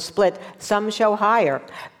environmental split, some show higher.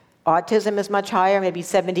 Autism is much higher, maybe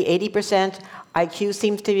 70-80%. IQ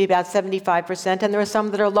seems to be about 75%, and there are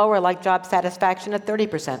some that are lower, like job satisfaction at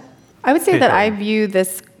 30%. I would say that I view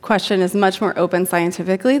this question as much more open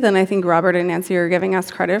scientifically than I think Robert and Nancy are giving us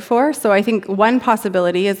credit for. So I think one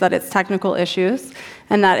possibility is that it's technical issues,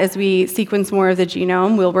 and that as we sequence more of the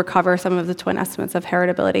genome, we'll recover some of the twin estimates of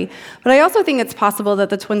heritability. But I also think it's possible that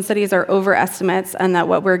the twin studies are overestimates and that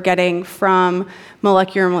what we're getting from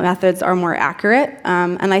molecular methods are more accurate.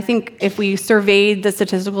 And I think if we surveyed the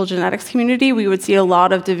statistical genetics community, we would see a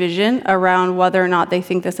lot of division around whether or not they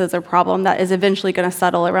think this is a problem that is eventually going to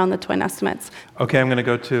settle around the twin estimates. Okay, I'm going to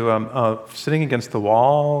go to sitting against the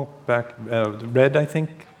wall, back, red, I think.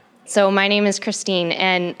 So my name is Christine,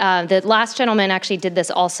 and the last gentleman actually did this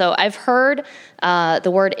also. I've heard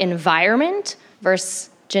the word environment versus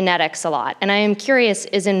genetics a lot, and I am curious,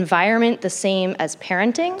 is environment the same as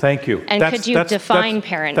parenting? Thank you. And could you define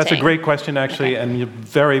parenting? That's a great question, actually, and you're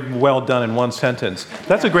very well done in one sentence.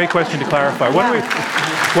 That's a great question to clarify. What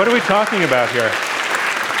are we talking about here?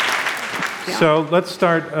 Yeah. So let's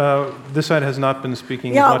start. This side has not been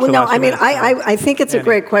speaking. Yeah, much well, no, I mean, minutes. I think it's a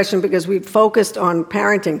great question because we focused on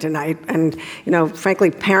parenting tonight, and frankly,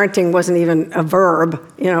 parenting wasn't even a verb,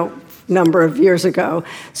 number of years ago.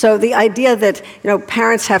 So the idea that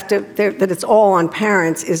parents have to that it's all on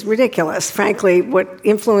parents is ridiculous. Frankly, what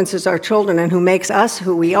influences our children and who makes us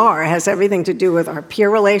who we are has everything to do with our peer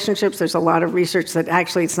relationships. There's a lot of research that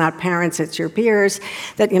actually it's not parents, it's your peers.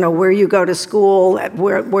 That where you go to school,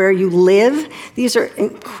 where you live. These are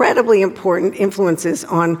incredibly important influences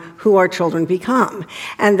on who our children become,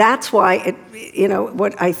 and that's why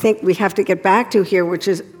what I think we have to get back to here, which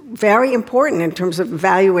is very important in terms of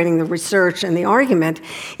evaluating the research and the argument,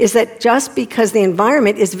 is that just because the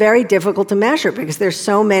environment is very difficult to measure because there's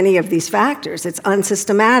so many of these factors, it's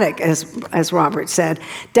unsystematic, as Robert said,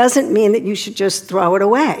 doesn't mean that you should just throw it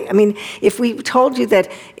away. I mean, if we told you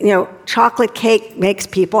that, chocolate cake makes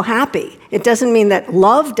people happy, it doesn't mean that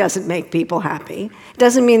love doesn't make people happy. It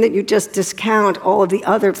doesn't mean that you just discount all of the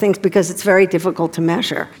other things because it's very difficult to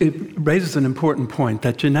measure. It raises an important point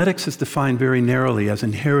that genetics is defined very narrowly as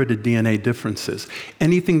inherited DNA differences.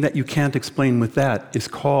 Anything that you can't explain with that is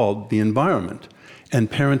called the environment. And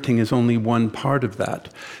parenting is only one part of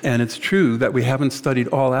that. And it's true that we haven't studied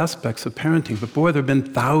all aspects of parenting, but boy, there have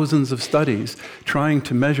been thousands of studies trying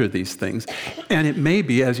to measure these things. And it may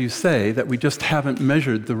be, as you say, that we just haven't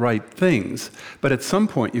measured the right things. But at some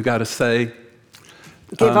point, you got to say...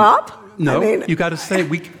 Give up? No, you got to say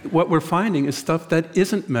what we're finding is stuff that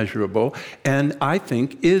isn't measurable and I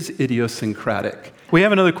think is idiosyncratic. We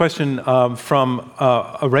have another question from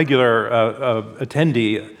a regular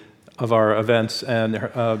attendee of our events, and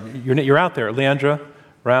you're out there. Leandra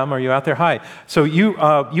Ram, are you out there? Hi. So you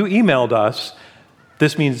emailed us.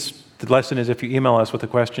 This means the lesson is if you email us with a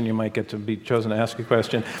question, you might get to be chosen to ask a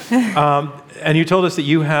question. And you told us that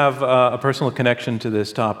you have a personal connection to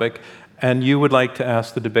this topic, and you would like to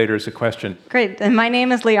ask the debaters a question. Great. And my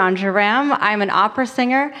name is Leandra Ram. I'm an opera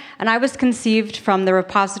singer, and I was conceived from the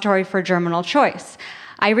Repository for Germinal Choice.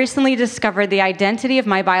 I recently discovered the identity of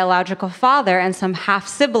my biological father and some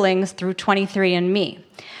half-siblings through 23andMe.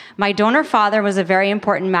 My donor father was a very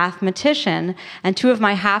important mathematician, and two of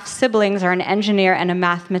my half-siblings are an engineer and a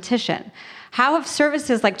mathematician. How have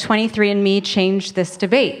services like 23andMe changed this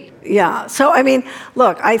debate? Yeah. So,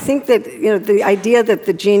 look, I think that, the idea that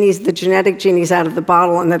the genetic genie's out of the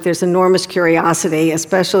bottle and that there's enormous curiosity,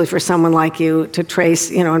 especially for someone like you, to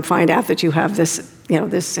trace, and find out that you have this,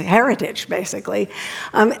 this heritage, basically.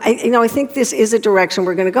 I think this is a direction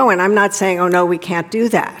we're going to go in. I'm not saying, oh, no, we can't do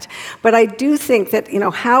that. But I do think that,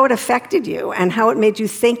 how it affected you and how it made you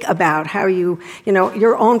think about how you,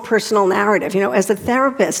 your own personal narrative. As a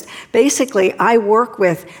therapist, basically, I work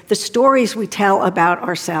with the stories we tell about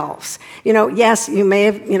ourselves. Yes, you may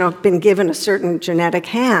have, been given a certain genetic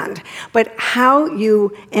hand, but how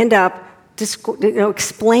you end up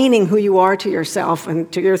explaining who you are to yourself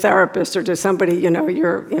and to your therapist or to somebody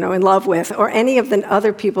you're in love with, or any of the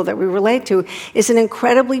other people that we relate to, is an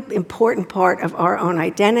incredibly important part of our own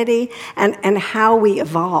identity and how we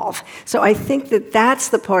evolve. So I think that that's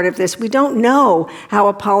the part of this. We don't know how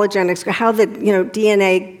apologetics, how the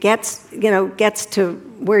DNA gets to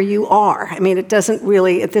where you are. I mean, it doesn't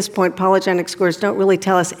really, at this point, polygenic scores don't really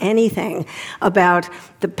tell us anything about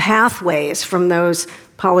the pathways from those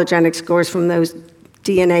polygenic scores, from those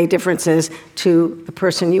DNA differences to the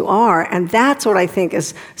person you are. And that's what I think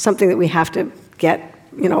is something that we have to get,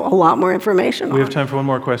 a lot more information on. We have time for one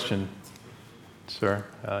more question. Sir,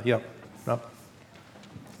 Rob.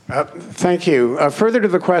 Thank you. Further to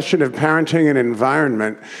the question of parenting and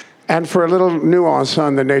environment, and for a little nuance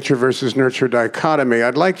on the nature versus nurture dichotomy,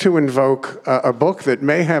 I'd like to invoke a book that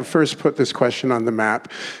may have first put this question on the map,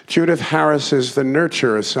 Judith Harris's The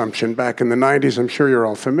Nurture Assumption, back in the 90s, I'm sure you're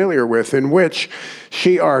all familiar with, in which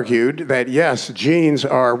she argued that, yes, genes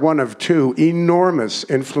are one of two enormous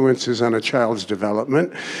influences on a child's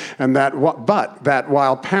development, and that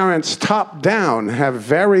while parents top-down have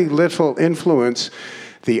very little influence,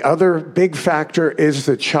 the other big factor is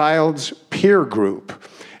the child's peer group.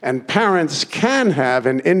 And parents can have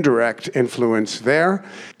an indirect influence there.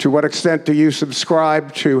 To what extent do you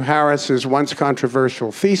subscribe to Harris's once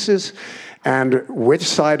controversial thesis, and which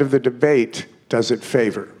side of the debate does it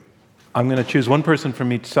favor? I'm going to choose one person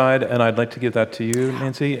from each side, and I'd like to give that to you,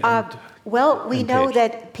 Nancy. Well, we know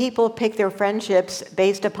that people pick their friendships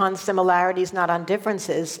based upon similarities, not on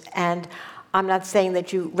differences. And I'm not saying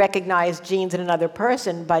that you recognize genes in another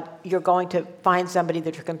person, but you're going to find somebody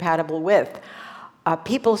that you're compatible with.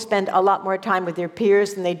 People spend a lot more time with their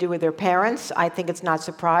peers than they do with their parents. I think it's not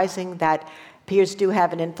surprising that peers do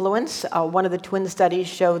have an influence. One of the twin studies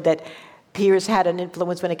showed that peers had an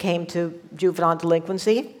influence when it came to juvenile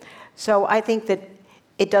delinquency. So I think that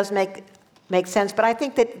it does make sense, but I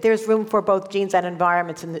think that there's room for both genes and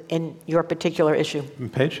environments in your particular issue.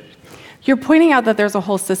 Paige? You're pointing out that there's a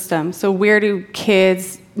whole system. So where do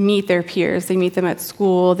kids meet their peers? They meet them at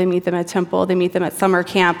school, they meet them at Temple, they meet them at summer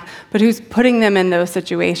camp, but who's putting them in those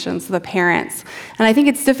situations? The parents. And I think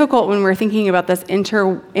it's difficult when we're thinking about this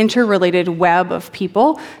interrelated web of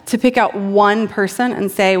people to pick out one person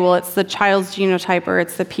and say, well, it's the child's genotype, or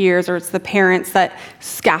it's the peers, or it's the parents that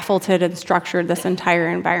scaffolded and structured this entire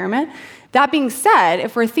environment. That being said,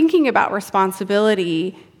 if we're thinking about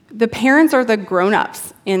responsibility, the parents are the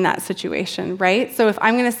grown-ups in that situation, right? So if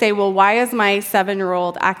I'm going to say, well, why is my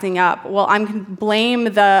 7-year-old acting up? Well, I can blame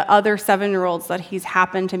the other 7-year-olds that he's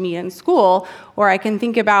happened to meet in school, or I can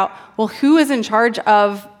think about, well, who is in charge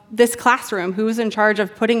of this classroom? Who is in charge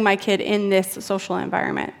of putting my kid in this social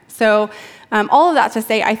environment? So all of that to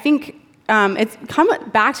say, I think it's come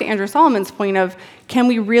back to Andrew Solomon's point of, can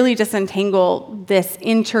we really disentangle this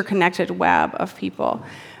interconnected web of people?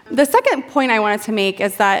 The second point I wanted to make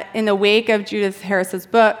is that in the wake of Judith Harris's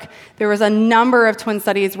book, there was a number of twin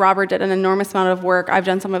studies. Robert did an enormous amount of work. I've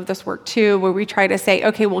done some of this work too, where we try to say,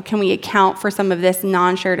 okay, well, can we account for some of this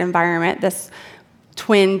non-shared environment, this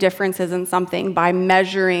twin differences in something, by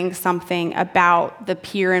measuring something about the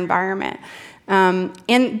peer environment?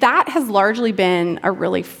 And that has largely been a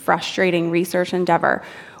really frustrating research endeavor,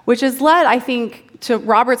 which has led, I think, to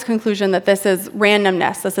Robert's conclusion that this is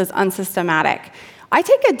randomness, this is unsystematic. I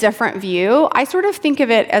take a different view. I sort of think of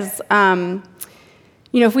it as,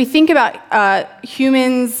 if we think about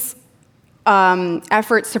humans'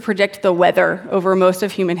 efforts to predict the weather over most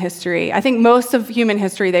of human history, I think most of human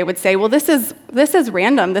history they would say, well, this is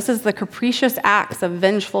random. This is the capricious acts of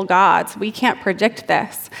vengeful gods. We can't predict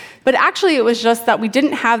this. But actually, it was just that we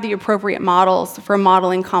didn't have the appropriate models for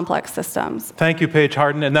modeling complex systems. Thank you, Paige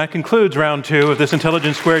Harden. And that concludes round 2 of this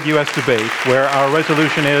Intelligence Squared U.S. debate, where our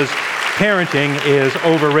resolution is parenting is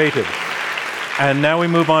overrated. And now we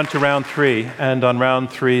move on to round 3. And on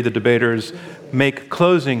round 3, the debaters make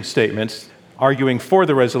closing statements. Arguing for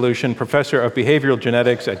the resolution, Professor of Behavioral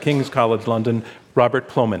Genetics at King's College London, Robert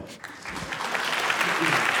Plomin.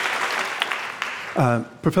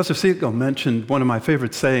 Professor Siegel mentioned one of my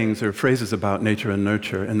favorite sayings or phrases about nature and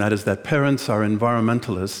nurture, and that is that parents are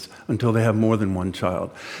environmentalists until they have more than one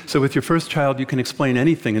child. So with your first child, you can explain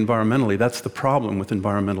anything environmentally. That's the problem with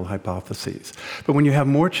environmental hypotheses. But when you have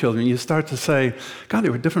more children, you start to say, God, they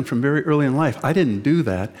were different from very early in life. I didn't do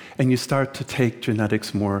that. And you start to take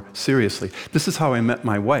genetics more seriously. This is how I met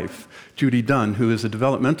my wife, Judy Dunn, who is a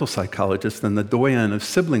developmental psychologist and the doyen of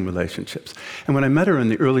sibling relationships. And when I met her in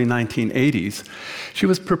the early 1980s, she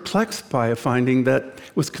was perplexed by a finding that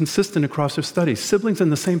was consistent across her studies. Siblings in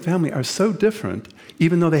the same family are so different,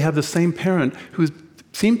 even though they have the same parent who's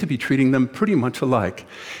seemed to be treating them pretty much alike.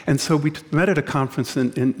 And so we met at a conference in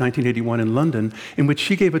 1981 in London in which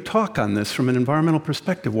she gave a talk on this from an environmental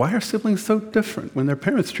perspective. Why are siblings so different when their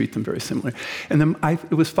parents treat them very similarly? And then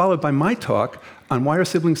it was followed by my talk on why are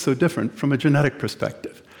siblings so different from a genetic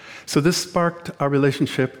perspective. So this sparked our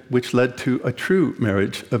relationship, which led to a true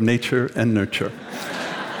marriage of nature and nurture.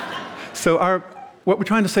 So what we're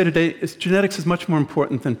trying to say today is genetics is much more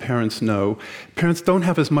important than parents know. Parents don't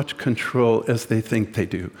have as much control as they think they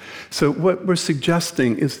do. So what we're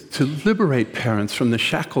suggesting is to liberate parents from the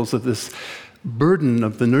shackles of this burden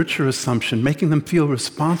of the nurture assumption, making them feel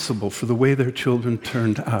responsible for the way their children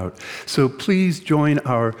turned out. So please join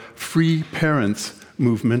our Free Parents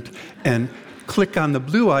movement and click on the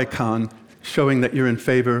blue icon showing that you're in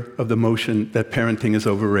favor of the motion that parenting is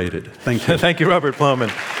overrated. Thank you. Thank you, Robert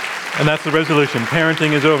Plomin. And that's the resolution.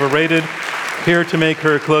 Parenting is overrated. Here to make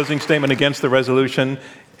her closing statement against the resolution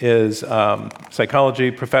is psychology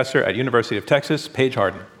professor at University of Texas, Paige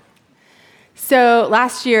Harden. So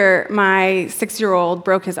last year, my 6-year-old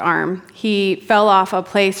broke his arm. He fell off a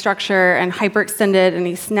play structure and hyperextended, and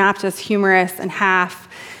he snapped his humerus in half.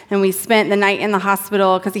 And we spent the night in the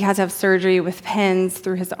hospital because he had to have surgery with pins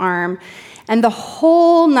through his arm. And the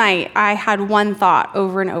whole night, I had one thought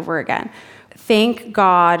over and over again. Thank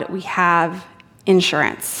God we have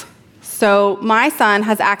insurance. So my son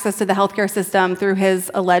has access to the healthcare system through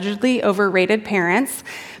his allegedly overrated parents,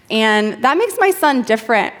 and that makes my son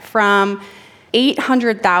different from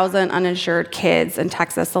 800,000 uninsured kids in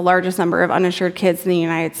Texas, the largest number of uninsured kids in the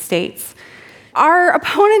United States. Our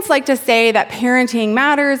opponents like to say that parenting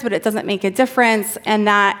matters, but it doesn't make a difference, and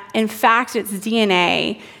that, in fact, it's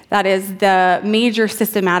DNA that is the major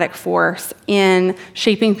systematic force in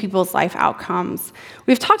shaping people's life outcomes.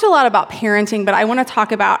 We've talked a lot about parenting, but I want to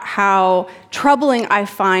talk about how troubling I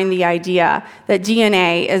find the idea that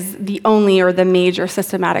DNA is the only or the major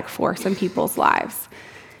systematic force in people's lives.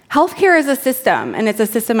 Healthcare is a system, and it's a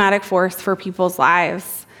systematic force for people's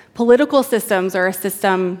lives. Political systems are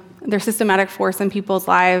they're systematic force in people's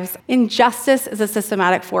lives. Injustice is a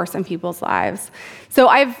systematic force in people's lives. So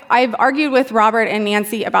I've argued with Robert and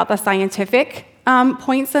Nancy about the scientific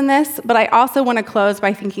points in this, but I also want to close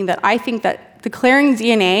by thinking that I think that declaring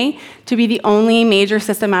DNA to be the only major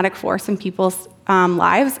systematic force in people's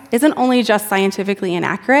lives isn't only just scientifically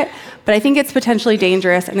inaccurate, but I think it's potentially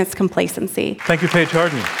dangerous in its complacency. Thank you, Paige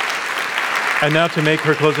Harden. And now to make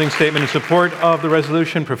her closing statement in support of the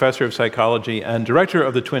resolution, Professor of Psychology and Director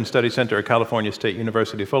of the Twin Study Center at California State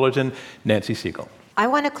University, Fullerton, Nancy Siegel. I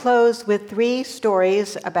want to close with 3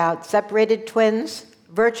 stories about separated twins,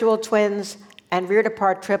 virtual twins, and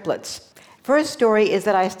reared-apart triplets. First story is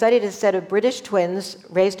that I studied a set of British twins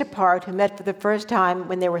raised apart who met for the first time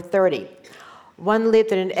when they were 30. One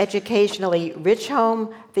lived in an educationally rich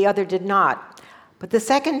home, the other did not. But the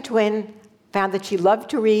second twin found that she loved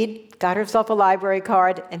to read, got herself a library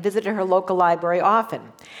card, and visited her local library often.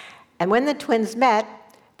 And when the twins met,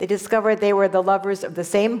 they discovered they were the lovers of the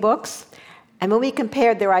same books, and when we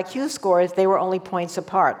compared their IQ scores, they were only points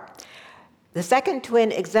apart. The second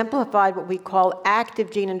twin exemplified what we call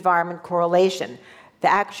active gene-environment correlation,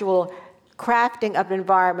 the actual crafting of an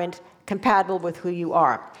environment compatible with who you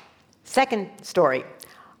are. Second story.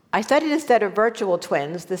 I studied a set of virtual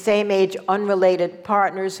twins, the same age, unrelated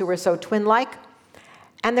partners who were so twin-like,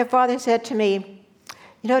 and their father said to me,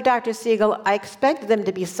 "You know, Dr. Siegel, I expected them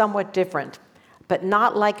to be somewhat different, but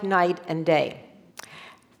not like night and day."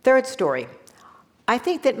 Third story. I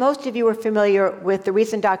think that most of you are familiar with the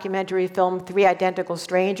recent documentary film, 3 Identical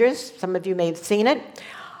Strangers. Some of you may have seen it.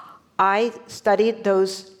 I studied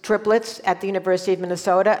those triplets at the University of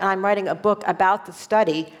Minnesota, and I'm writing a book about the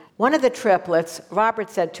study. One of the triplets,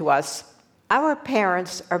 Robert, said to us, "Our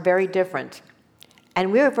parents are very different,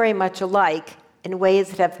 and we're very much alike in ways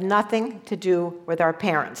that have nothing to do with our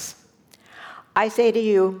parents." I say to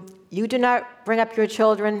you, you do not bring up your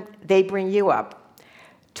children, they bring you up.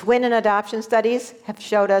 Twin and adoption studies have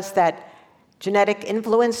showed us that genetic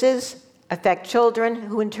influences affect children,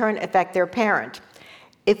 who in turn affect their parent.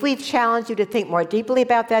 If we've challenged you to think more deeply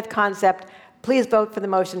about that concept, please vote for the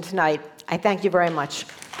motion tonight. I thank you very much.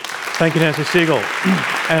 Thank you, Nancy Siegel.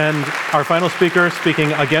 And our final speaker,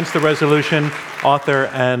 speaking against the resolution, author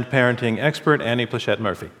and parenting expert, Annie Pleshette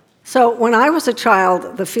Murphy. So when I was a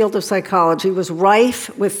child, the field of psychology was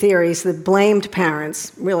rife with theories that blamed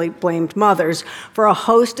parents, really blamed mothers, for a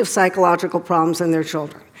host of psychological problems in their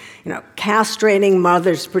children. You know, castrating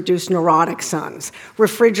mothers produced neurotic sons.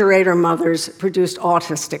 Refrigerator mothers produced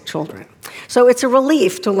autistic children. So it's a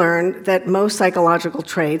relief to learn that most psychological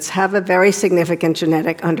traits have a very significant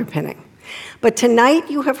genetic underpinning. But tonight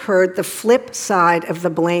you have heard the flip side of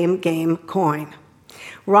the blame game coin.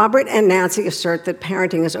 Robert and Nancy assert that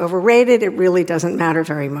parenting is overrated, it really doesn't matter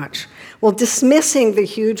very much. Well, dismissing the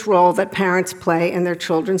huge role that parents play in their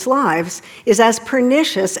children's lives is as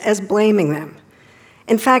pernicious as blaming them.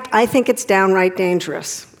 In fact, I think it's downright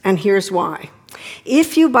dangerous, and here's why.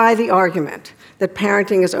 If you buy the argument that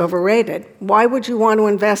parenting is overrated, why would you want to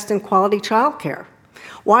invest in quality childcare?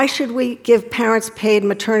 Why should we give parents paid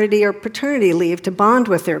maternity or paternity leave to bond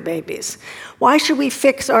with their babies? Why should we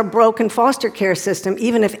fix our broken foster care system,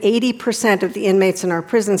 even if 80% of the inmates in our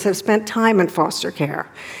prisons have spent time in foster care?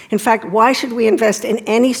 In fact, why should we invest in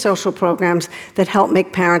any social programs that help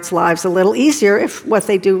make parents' lives a little easier if what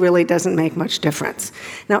they do really doesn't make much difference?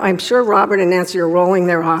 Now, I'm sure Robert and Nancy are rolling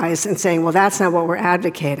their eyes and saying, well, that's not what we're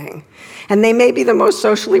advocating. And they may be the most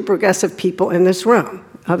socially progressive people in this room,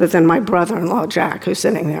 other than my brother-in-law, Jack, who's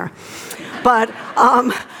sitting there. But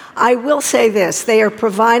I will say this, they are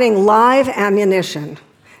providing live ammunition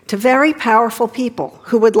to very powerful people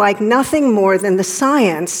who would like nothing more than the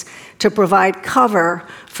science to provide cover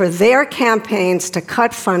for their campaigns to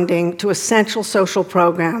cut funding to essential social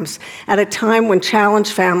programs at a time when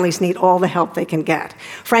challenged families need all the help they can get.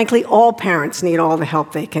 Frankly, all parents need all the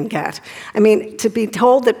help they can get. I mean, to be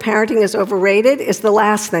told that parenting is overrated is the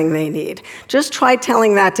last thing they need. Just try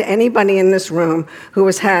telling that to anybody in this room who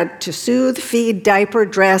has had to soothe, feed, diaper,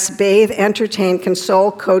 dress, bathe, entertain,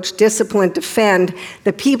 console, coach, discipline, defend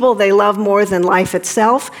the people they love more than life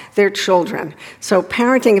itself, their children. So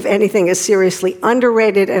parenting, if anything, is seriously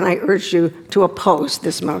underrated, and I urge you to oppose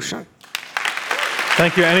this motion.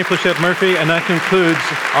 Thank you, Annie Pleshette Murphy, and that concludes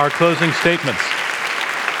our closing statements.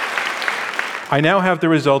 I now have the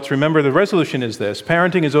results. Remember, the resolution is this: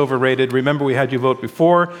 parenting is overrated. Remember, we had you vote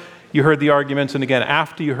before you heard the arguments, and again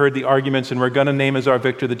after you heard the arguments, and we're going to name as our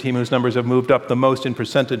victor the team whose numbers have moved up the most in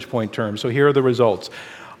percentage point terms. So here are the results.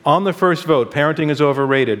 On the first vote, parenting is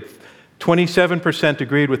overrated. 27%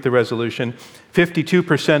 agreed with the resolution,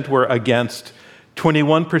 52% were against,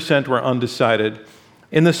 21% were undecided.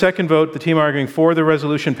 In the second vote, the team arguing for the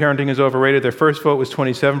resolution, parenting is overrated, their first vote was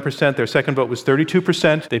 27%, their second vote was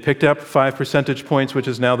 32%. They picked up 5 percentage points, which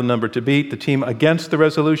is now the number to beat. The team against the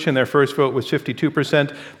resolution, their first vote was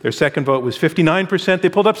 52%, their second vote was 59%. They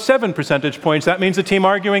pulled up 7 percentage points. That means the team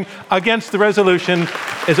arguing against the resolution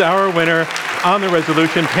is our winner on the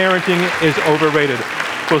resolution, parenting is overrated.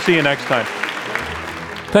 We'll see you next time.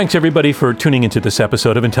 Thanks, everybody, for tuning into this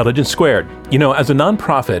episode of Intelligence Squared. You know, as a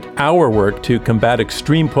nonprofit, our work to combat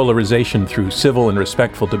extreme polarization through civil and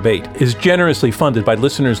respectful debate is generously funded by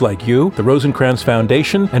listeners like you, the Rosencrantz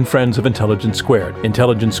Foundation, and friends of Intelligence Squared.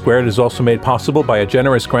 Intelligence Squared is also made possible by a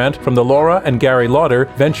generous grant from the Laura and Gary Lauder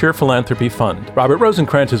Venture Philanthropy Fund. Robert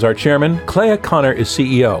Rosencrantz is our chairman, Clea Connor is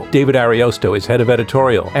CEO, David Ariosto is head of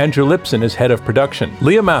editorial, Andrew Lipson is head of production,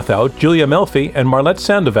 Leah Mathau, Julia Melfi, and Marlette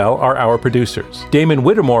Sandoval are our producers. Damon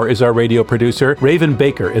Whittemore is our radio producer, Raven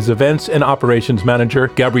Baker is events and operations manager,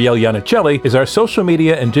 Gabrielle Iannicelli is our social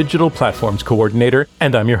media and digital platforms coordinator,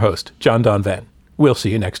 and I'm your host, John Donvan. We'll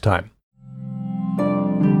see you next time.